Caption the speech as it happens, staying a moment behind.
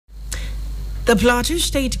The Plateau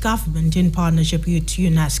State Gov't, in partnership with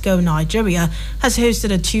UNESCO Nigeria, has hosted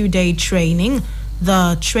a two-day training,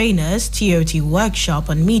 the Trainers TOT Workshop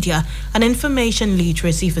on Media and Information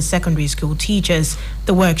Literacy for Secondary School Teachers.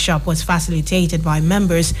 The workshop was facilitated by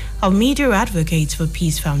members of Media Advocates for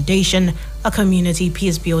Peace Foundation, a community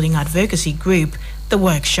peace-building advocacy group. The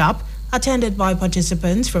workshop, attended by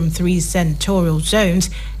participants from 3 senatorial zones,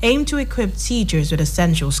 aimed to equip teachers with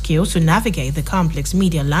essential skills to navigate the complex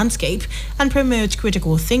media landscape and promote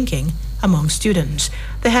critical thinking among students.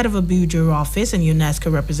 The head of Abuja office and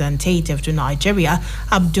UNESCO representative to Nigeria,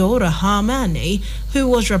 Abdul Rahmani, who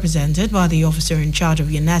was represented by the officer in charge of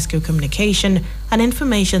UNESCO Communication and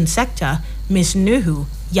Information Sector, Ms. Nuhu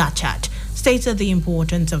Yachat, stated the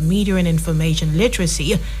importance of media and information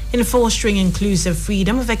literacy in fostering inclusive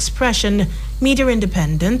freedom of expression, media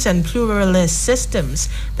independence, and pluralist systems.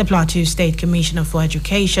 The Plateau State Commissioner for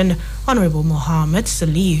Education, Honorable Mohammed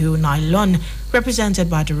Salihu Nailon, represented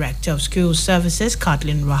by Director of School Services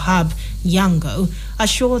Kathleen Rahab Yango,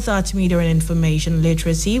 assured that media and information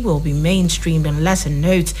literacy will be mainstreamed in lesson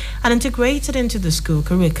notes and integrated into the school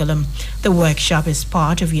curriculum. The workshop is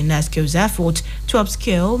part of UNESCO's effort to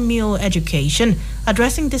upskill male education,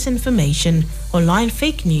 addressing disinformation, online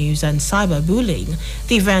fake news, and cyberbullying.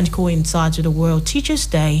 The event coincides with the World Teachers'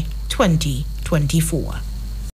 Day 2024.